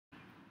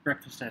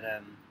breakfast at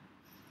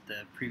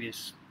the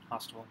previous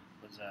hostel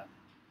was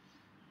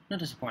not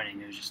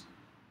disappointing. It was just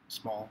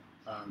small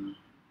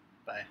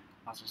by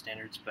hostel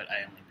standards, but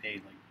I only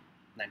paid like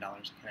 $9.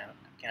 I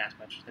can't ask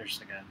much. There's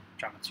just like a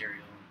chocolate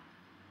cereal,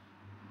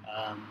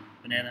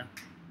 banana,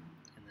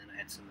 and then I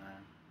had some.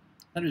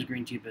 I thought it was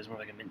green tea, but it was more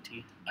like a mint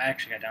tea. I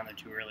actually got down there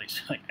too early,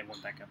 so like I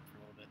went back up for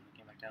a little bit and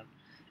came back down.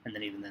 And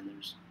then even then, there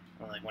was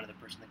only like one other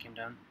person that came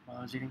down while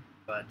I was eating.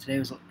 But today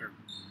was, or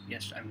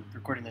yes, I'm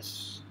recording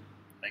this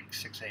like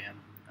 6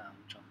 a.m.,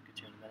 which I'll get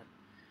to in a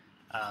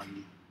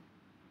minute.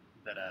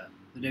 But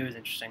the day was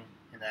interesting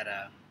in that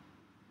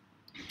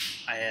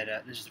I had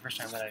this is the first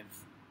time that I've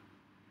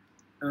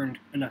earned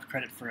enough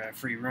credit for a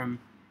free room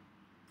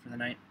for the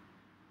night.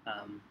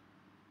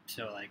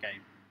 So like I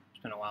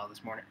spent a while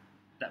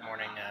that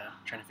morning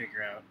trying to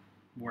figure out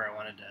where I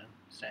wanted to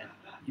stay.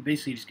 You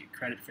basically just get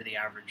credit for the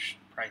average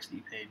price that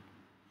you paid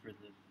for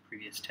the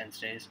previous 10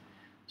 stays.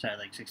 So I had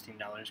like $16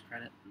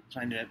 credit. So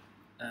I ended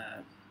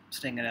up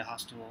staying at a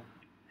hostel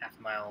half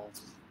a mile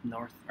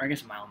north, or I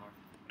guess a mile north,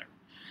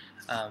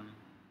 whatever.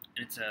 And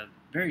it's a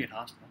very good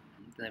hostel.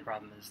 The only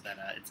problem is that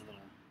it's a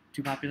little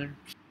too popular.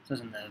 So I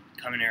was in the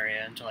common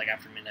area until like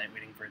after midnight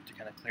waiting for it to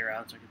kind of clear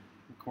out so I could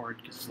record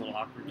because it's a little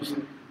awkward just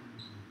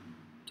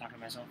talking to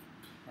myself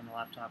on the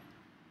laptop.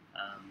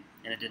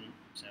 And it didn't,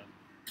 so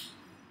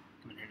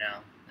I'm in here now,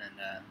 and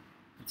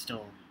it's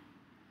still,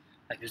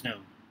 like, there's no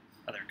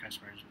other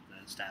customers with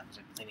the staff is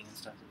like cleaning and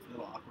stuff. It's a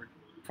little awkward.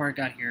 Before I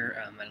got here,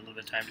 I had a little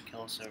bit of time to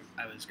kill, so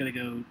I was going to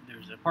go, there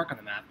was a park on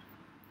the map,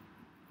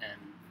 and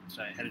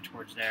so I headed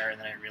towards there, and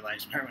then I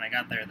realized right when I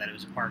got there that it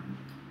was a park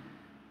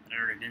that I'd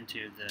already been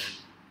to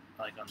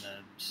like on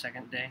the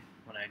second day,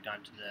 when I had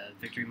gone to the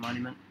Victory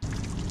Monument.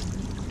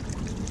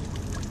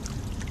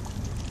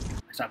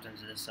 I stopped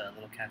into this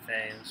little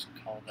cafe. It was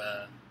called,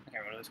 I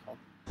can't remember what it was called.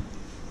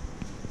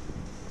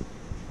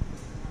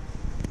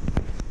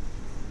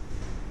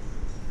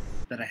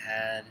 That I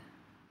had,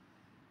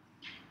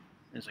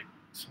 it was like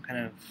some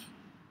kind of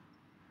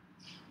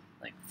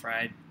like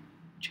fried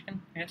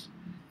chicken, I guess,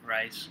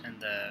 rice, and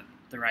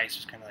the rice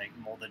was kind of like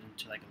molded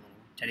into like a little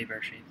teddy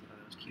bear shape. So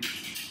it was cute.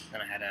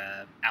 Then I had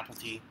apple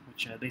tea,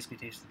 which basically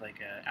tasted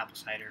like apple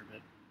cider,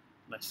 but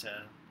less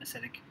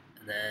acidic.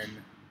 And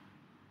then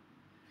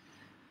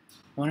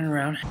wandering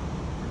around.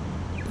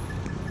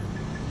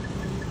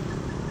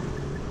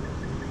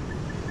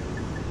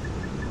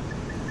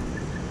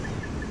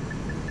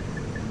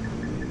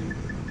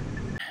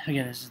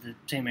 Again, this is the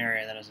same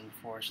area that I was in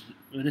before. So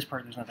with this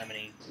part, there's not that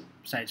many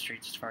side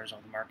streets as far as all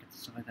the markets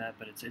and stuff like that,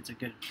 but it's a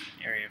good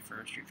area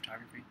for street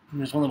photography. And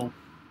there's one little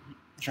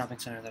shopping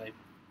center that I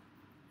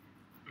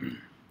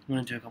went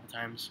into a couple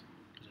times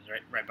because it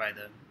was right by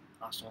the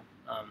hostel.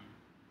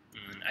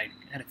 And I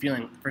had a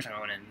feeling the first time I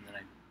went in, and then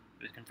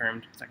it was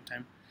confirmed the second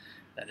time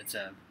that it's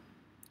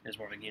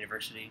more of a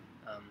university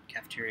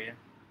cafeteria,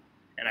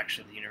 and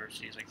actually the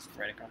university is like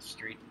right across the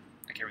street.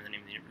 I can't remember the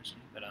name of the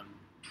university, but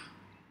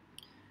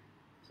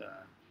so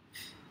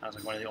I was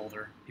like one of the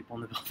older people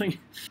in the building,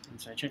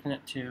 and so I checked in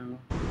at 2.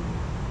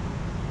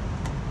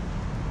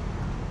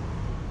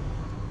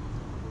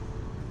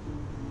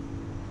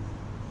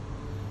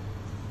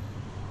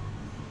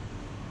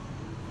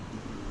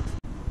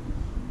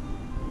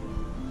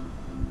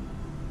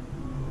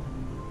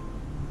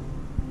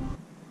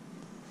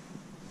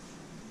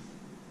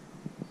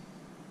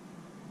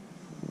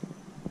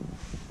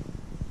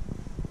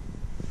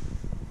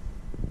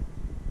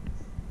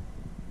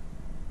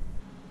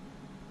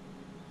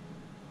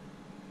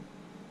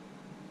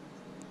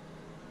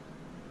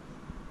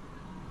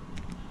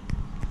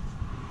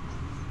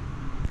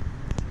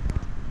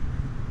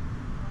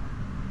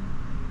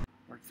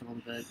 For a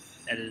little bit,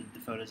 edited the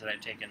photos that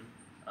I'd taken.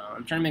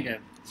 I'm trying to make a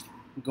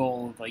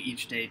goal of like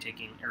each day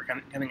taking or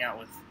coming out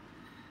with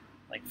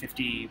like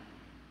 50,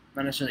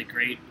 not necessarily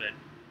great, but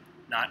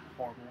not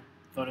horrible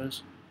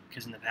photos.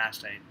 Because in the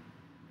past I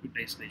would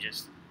basically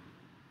just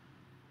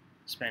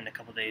spend a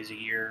couple days a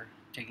year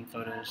taking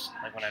photos,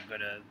 like when I'd go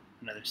to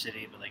another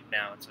city. But like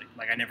now it's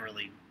like I never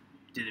really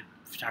did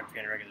photography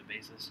on a regular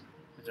basis.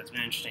 But that's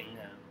been interesting,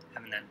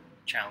 having that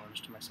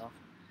challenge to myself.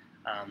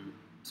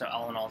 So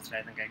all in all, today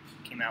I think I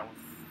came out with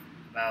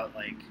about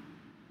like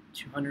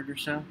 200 or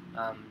so,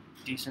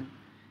 decent,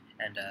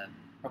 and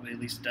probably at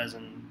least a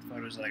dozen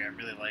photos that I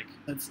really like.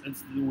 That's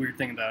the weird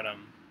thing about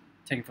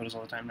taking photos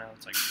all the time now.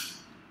 It's like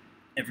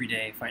every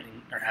day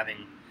finding or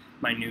having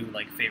my new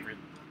like favorite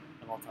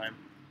of all time,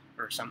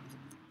 or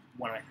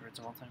one of my favorites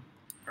of all time.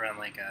 Around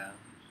like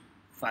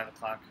 5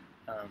 o'clock,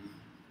 I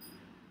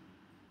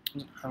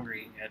wasn't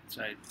hungry yet,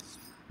 so I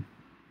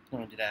didn't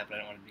want to do that, but I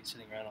didn't want to be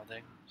sitting around all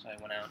day, so I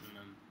went out and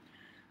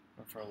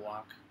went for a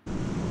walk.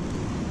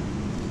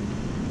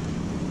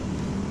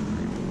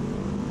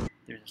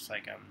 There's this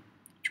like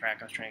track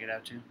I was trying to get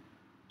out to,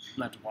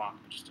 not to walk,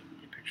 but just to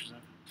get pictures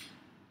of.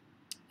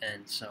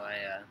 And so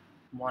I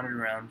wandered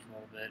around for a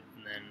little bit,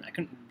 and then I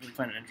couldn't really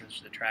find an entrance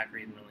to the track, or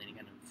even really any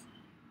kind of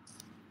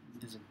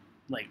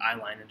like eye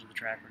line into the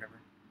track or whatever.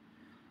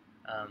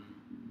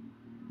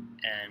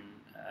 And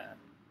I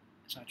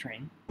saw a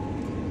train.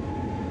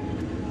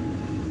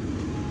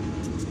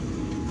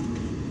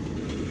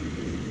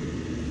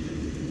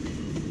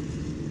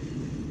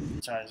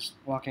 so I was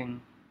walking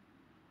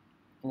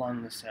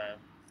along this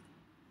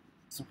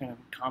some kind of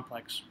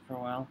complex for a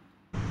while.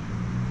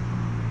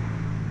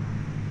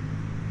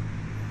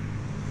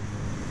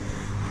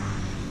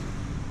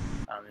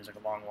 It was like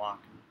a long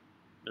walk, and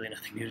really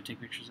nothing new to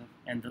take pictures of.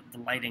 And the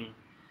lighting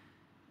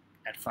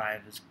at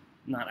 5 is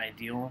not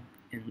ideal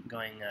in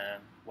going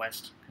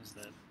west because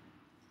the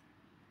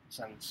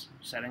sun's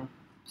setting,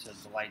 so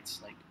the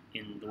light's like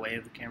in the way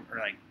of the camera, or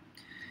like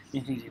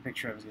anything you take a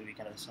picture of is going to be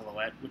kind of a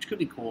silhouette, which could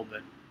be cool,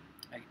 but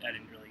I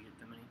didn't really get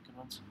that many good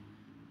ones.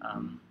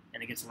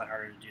 And it gets a lot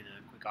harder to do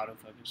the quick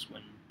autofocus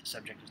when the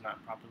subject is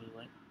not properly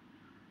lit.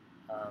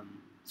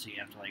 So you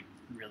have to like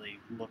really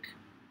look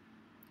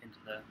into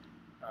the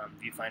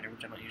viewfinder,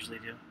 which I don't usually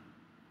do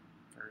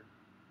for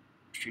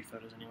street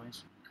photos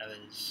anyways. I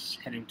was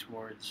heading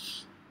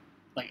towards,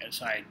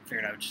 so I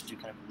figured I would just do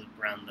kind of a loop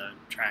around the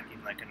track,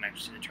 even though I couldn't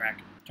actually see the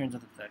track. Turns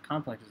out that the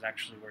complex is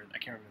actually where, I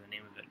can't remember the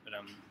name of it, but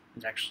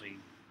is actually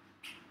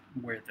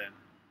where the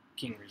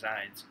king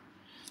resides.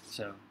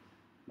 So,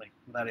 like,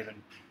 without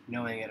even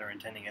knowing it or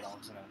intending it, all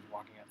of a sudden I was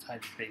walking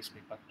outside the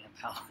basement Buckingham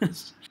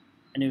Palace.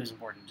 I knew it was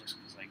important just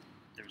because, like,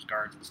 there was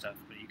guards and stuff,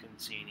 but you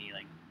couldn't see any,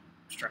 like,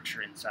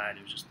 structure inside.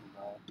 It was just the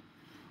wall.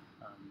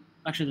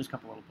 Actually, there's a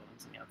couple little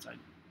buildings on the outside.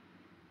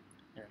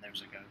 And then there was,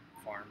 like, a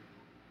farm.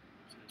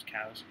 So there's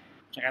cows.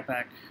 So I got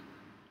back,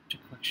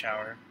 took a quick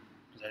shower,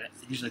 because I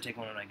usually take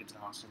one when I get to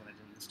the hostel, but I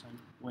didn't this time.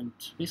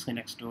 Went basically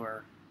next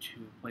door to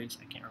a place,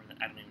 I can't remember,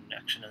 I don't even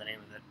actually know the name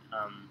of it,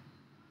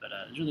 but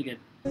it was really good.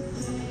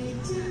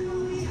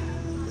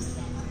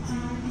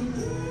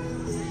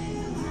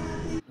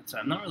 So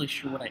I'm not really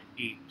sure what I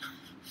ate.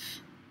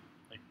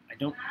 Like,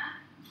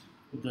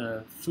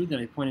 the food that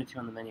I pointed to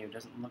on the menu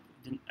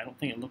I don't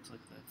think it looks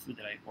like the food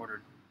that I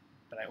ordered,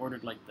 but I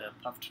ordered like the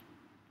puffed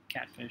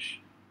catfish,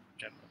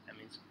 which I don't know what that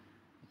means,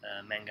 with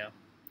mango,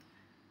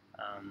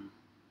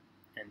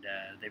 and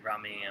they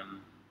brought me,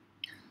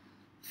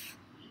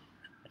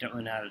 I don't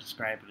really know how to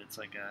describe it, it's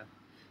like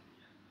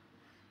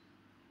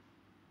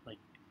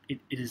it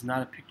is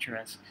not a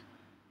picturesque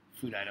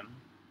food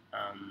item,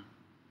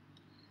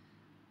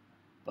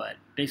 but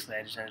basically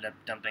I just ended up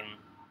dumping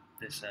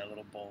this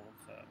little bowl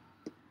of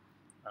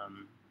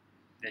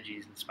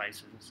veggies and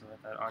spices and stuff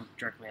like that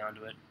directly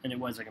onto it, and it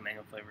was like a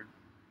mango flavored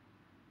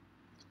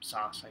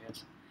sauce, I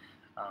guess.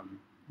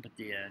 But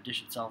the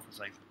dish itself was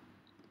like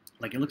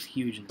it looks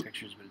huge in the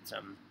pictures, but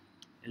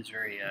it's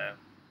very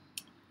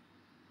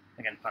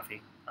again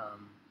puffy.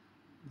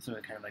 So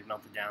it kind of like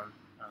melted down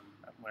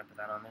when I put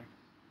that on there.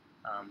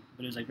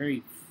 But it was like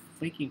very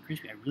flaky and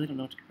crispy. I really don't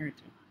know what to compare it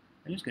to.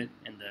 It was good,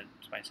 and the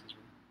spices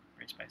were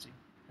very spicy.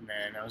 And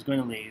then I was going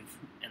to leave,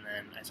 and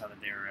then I saw that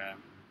they were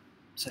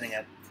setting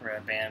up for a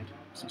band,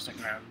 so I stuck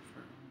around for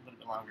a little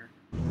bit longer.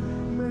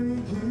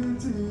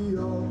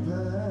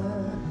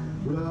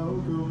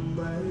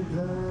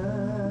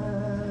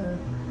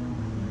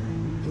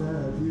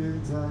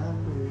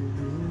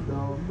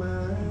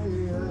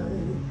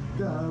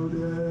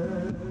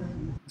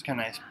 It's kind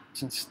of nice,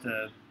 since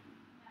the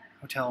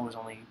hotel was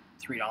only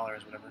 $3 or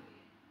whatever,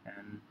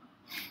 and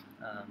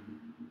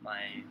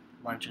my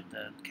lunch at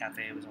the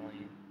cafe was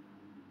only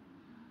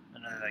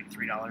another like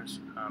 $3.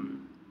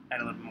 I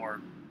had a little bit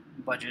more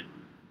budget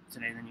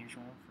today than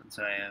usual,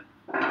 so I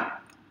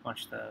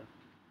watched the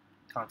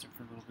concert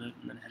for a little bit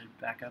and then headed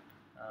back up.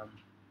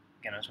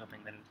 Again, I was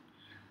hoping that it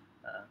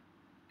would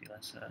be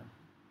less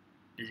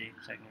busy,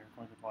 so I can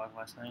record the vlog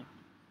last night.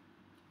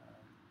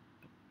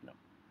 But no.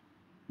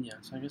 Yeah,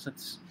 so I guess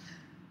that's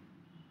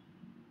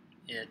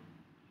it.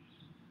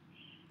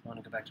 I want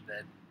to go back to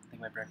bed. I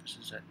think my breakfast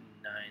is at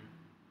 9.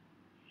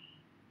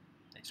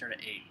 They start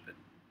at 8, but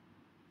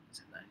it's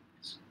at 9.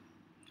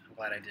 I'm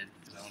glad I did,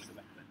 because I want to go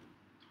back to bed.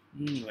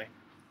 Anyway,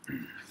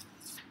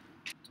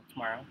 so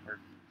tomorrow, or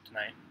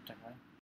tonight, technically,